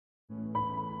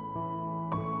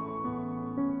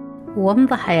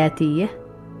ومضة حياتية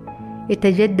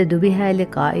يتجدد بها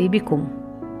لقائي بكم،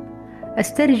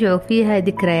 أسترجع فيها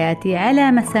ذكرياتي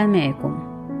على مسامعكم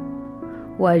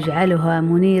وأجعلها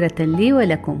منيرة لي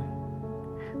ولكم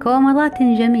كومضات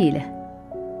جميلة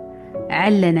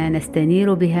علنا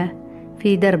نستنير بها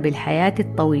في درب الحياة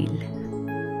الطويل.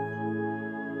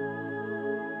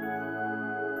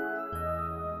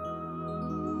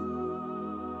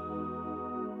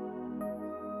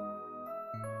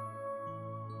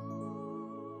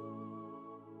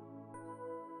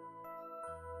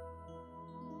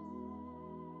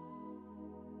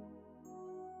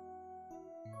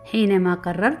 حينما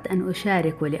قررت أن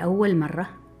أشارك ولأول مرة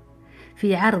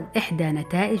في عرض إحدى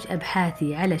نتائج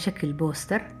أبحاثي على شكل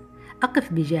بوستر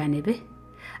أقف بجانبه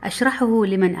أشرحه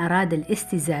لمن أراد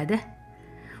الاستزادة،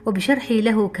 وبشرحي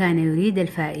له كان يريد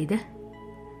الفائدة.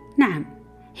 نعم،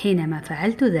 حينما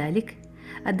فعلت ذلك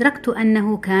أدركت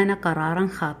أنه كان قرارا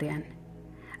خاطئا،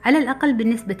 على الأقل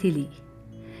بالنسبة لي،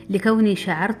 لكوني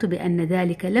شعرت بأن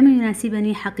ذلك لم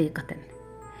يناسبني حقيقة،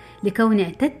 لكوني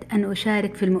اعتدت أن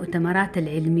أشارك في المؤتمرات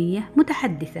العلمية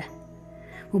متحدثة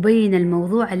مبين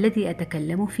الموضوع الذي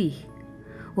أتكلم فيه،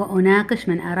 وأناقش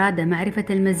من أراد معرفة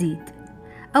المزيد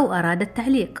أو أراد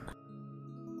التعليق.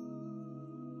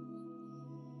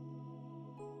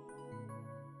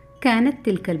 كانت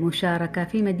تلك المشاركة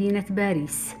في مدينة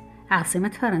باريس عاصمة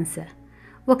فرنسا،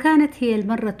 وكانت هي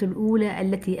المرة الأولى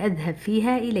التي أذهب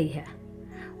فيها إليها،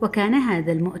 وكان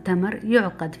هذا المؤتمر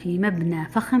يعقد في مبنى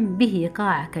فخم به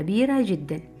قاعة كبيرة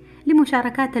جدا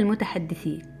لمشاركات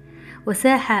المتحدثين،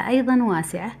 وساحة أيضا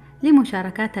واسعة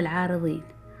لمشاركات العارضين،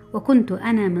 وكنت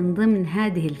أنا من ضمن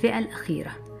هذه الفئة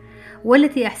الأخيرة،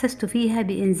 والتي أحسست فيها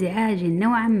بانزعاج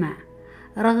نوعا ما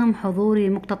رغم حضوري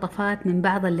مقتطفات من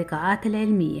بعض اللقاءات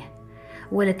العلمية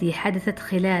والتي حدثت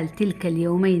خلال تلك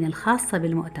اليومين الخاصة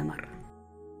بالمؤتمر.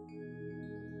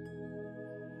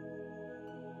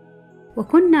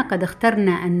 وكنا قد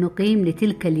اخترنا أن نقيم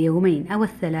لتلك اليومين أو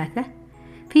الثلاثة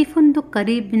في فندق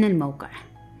قريب من الموقع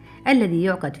الذي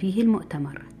يعقد فيه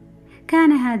المؤتمر.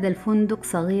 كان هذا الفندق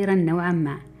صغيرا نوعا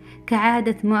ما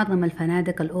كعادة معظم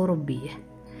الفنادق الأوروبية،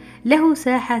 له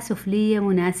ساحة سفلية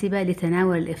مناسبة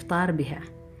لتناول الإفطار بها،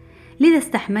 لذا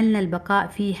استحملنا البقاء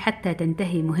فيه حتى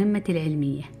تنتهي مهمتي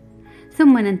العلمية،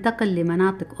 ثم ننتقل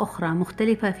لمناطق أخرى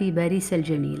مختلفة في باريس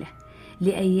الجميلة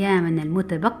لأيامنا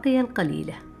المتبقية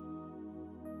القليلة.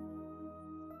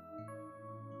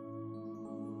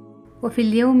 وفي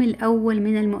اليوم الأول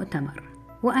من المؤتمر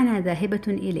وأنا ذاهبة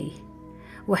إليه،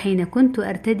 وحين كنت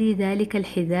أرتدي ذلك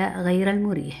الحذاء غير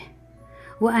المريح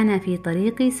وأنا في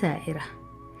طريقي سائرة،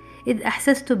 إذ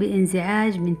أحسست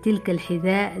بانزعاج من تلك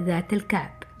الحذاء ذات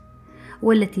الكعب،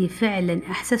 والتي فعلا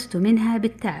أحسست منها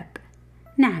بالتعب.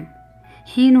 نعم،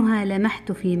 حينها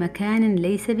لمحت في مكان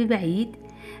ليس ببعيد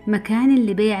مكان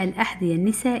لبيع الأحذية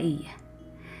النسائية،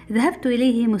 ذهبت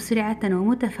إليه مسرعة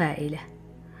ومتفائلة،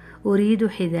 أريد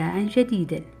حذاء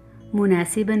جديدا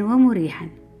مناسبا ومريحا.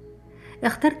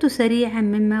 اخترت سريعا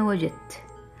مما وجدت،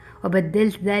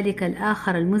 وبدلت ذلك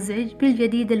الآخر المزعج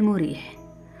بالجديد المريح،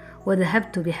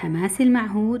 وذهبت بحماسي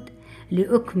المعهود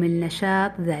لأكمل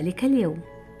نشاط ذلك اليوم.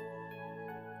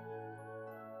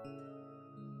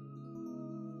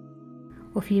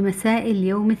 وفي مساء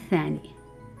اليوم الثاني،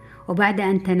 وبعد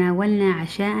أن تناولنا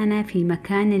عشاءنا في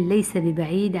مكان ليس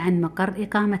ببعيد عن مقر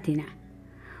إقامتنا،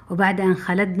 وبعد أن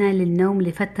خلدنا للنوم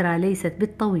لفترة ليست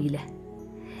بالطويلة،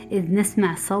 إذ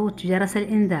نسمع صوت جرس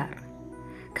الإنذار.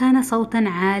 كان صوتا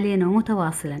عاليا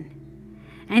ومتواصلا.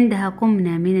 عندها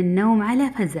قمنا من النوم على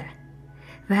فزع،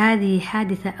 فهذه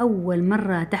حادثة أول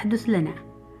مرة تحدث لنا،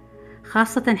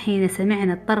 خاصة حين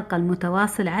سمعنا الطرق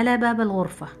المتواصل على باب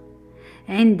الغرفة.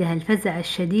 عندها الفزع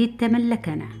الشديد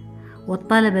تملكنا،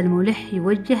 والطلب الملح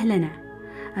يوجه لنا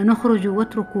أن نخرجوا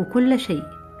واتركوا كل شيء،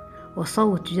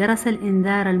 وصوت جرس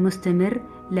الإنذار المستمر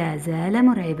لا زال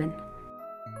مرعبا.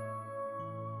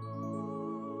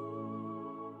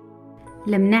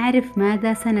 لم نعرف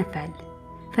ماذا سنفعل،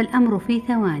 فالأمر في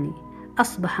ثواني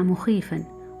أصبح مخيفا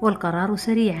والقرار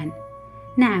سريعا.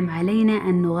 نعم، علينا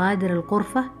أن نغادر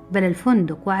الغرفة بل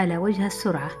الفندق وعلى وجه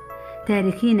السرعة،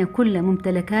 تاركين كل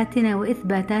ممتلكاتنا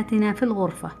وإثباتاتنا في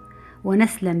الغرفة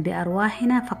ونسلم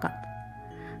بأرواحنا فقط.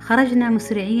 خرجنا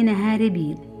مسرعين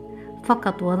هاربين،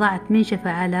 فقط وضعت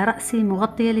منشفة على رأسي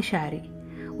مغطية لشعري،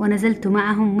 ونزلت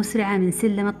معهم مسرعة من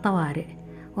سلم الطوارئ،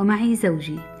 ومعي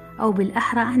زوجي، أو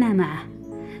بالأحرى أنا معه،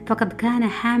 فقد كان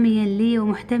حاميا لي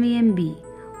ومحتميا بي،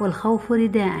 والخوف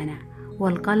رداءنا،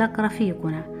 والقلق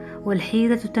رفيقنا،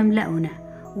 والحيرة تملأنا،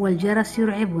 والجرس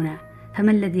يرعبنا.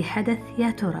 فما الذي حدث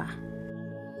يا ترى؟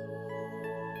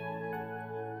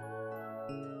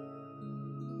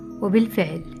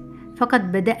 وبالفعل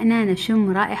فقد بدأنا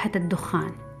نشم رائحة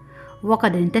الدخان،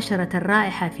 وقد انتشرت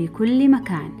الرائحة في كل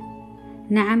مكان.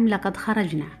 نعم، لقد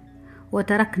خرجنا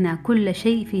وتركنا كل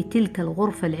شيء في تلك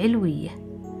الغرفة العلوية،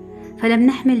 فلم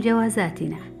نحمل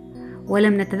جوازاتنا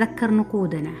ولم نتذكر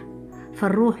نقودنا،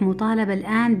 فالروح مطالبة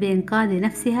الآن بإنقاذ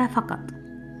نفسها فقط.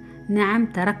 نعم،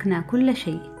 تركنا كل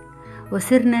شيء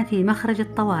وسرنا في مخرج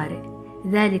الطوارئ،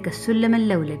 ذلك السلم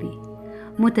اللولبي،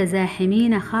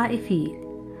 متزاحمين خائفين،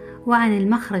 وعن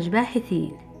المخرج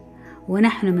باحثين،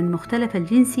 ونحن من مختلف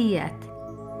الجنسيات.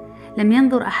 لم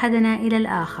ينظر أحدنا إلى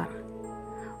الآخر،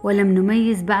 ولم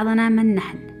نميز بعضنا من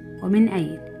نحن ومن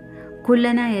أين.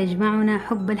 كلنا يجمعنا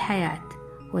حب الحياة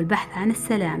والبحث عن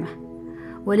السلامة،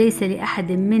 وليس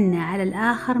لأحد منا على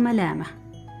الآخر ملامة.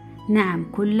 نعم،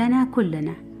 كلنا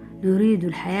نريد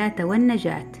الحياة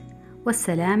والنجاة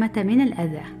والسلامة من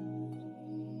الأذى.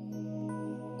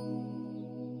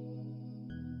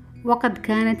 وقد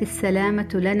كانت السلامة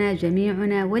لنا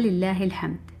جميعنا ولله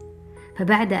الحمد.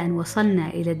 فبعد أن وصلنا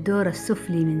إلى الدور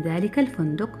السفلي من ذلك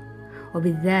الفندق،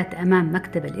 وبالذات أمام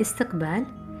مكتب الاستقبال،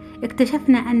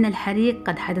 اكتشفنا أن الحريق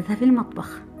قد حدث في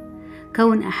المطبخ،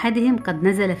 كون أحدهم قد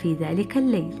نزل في ذلك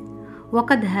الليل،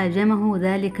 وقد هاجمه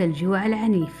ذلك الجوع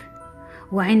العنيف،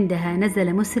 وعندها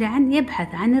نزل مسرعا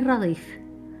يبحث عن الرغيف.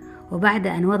 وبعد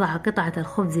أن وضع قطعة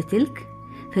الخبز تلك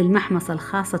في المحمصة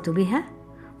الخاصة بها،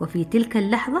 وفي تلك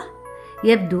اللحظة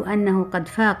يبدو أنه قد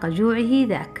فاق جوعه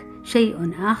ذاك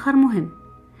شيء آخر مهم.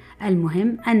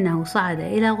 المهم أنه صعد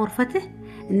إلى غرفته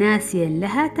ناسيا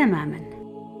لها تماما.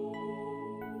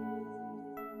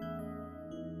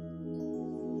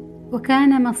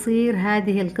 وكان مصير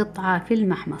هذه القطعة في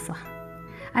المحمصة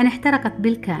أن احترقت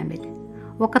بالكامل،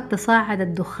 وقد تصاعد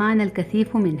الدخان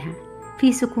الكثيف منها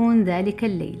في سكون ذلك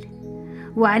الليل،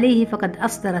 وعليه فقد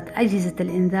أصدرت أجهزة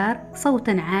الإنذار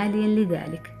صوتا عاليا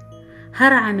لذلك.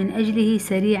 هرع من أجله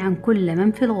سريعا كل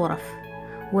من في الغرف،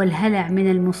 والهلع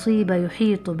من المصيبة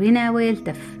يحيط بنا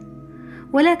ويلتف.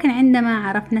 ولكن عندما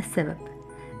عرفنا السبب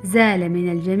زال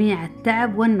من الجميع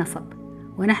التعب والنصب،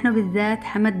 ونحن بالذات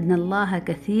حمدنا الله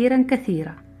كثيرا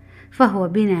كثيرا، فهو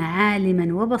بنا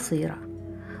عالما وبصيرا.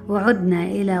 وعدنا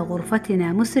إلى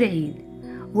غرفتنا مسرعين،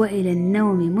 وإلى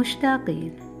النوم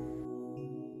مشتاقين.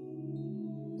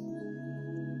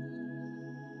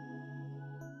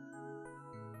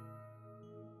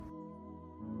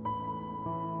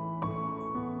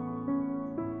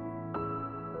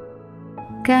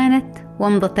 كانت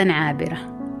ومضة عابرة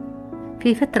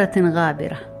في فترة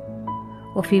غابرة،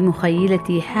 وفي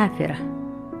مخيلتي حافرة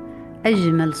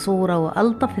أجمل صورة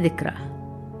وألطف ذكرى،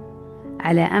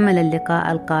 على أمل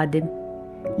اللقاء القادم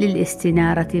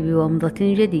للاستنارة بومضة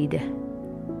جديدة.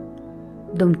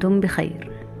 دمتم بخير.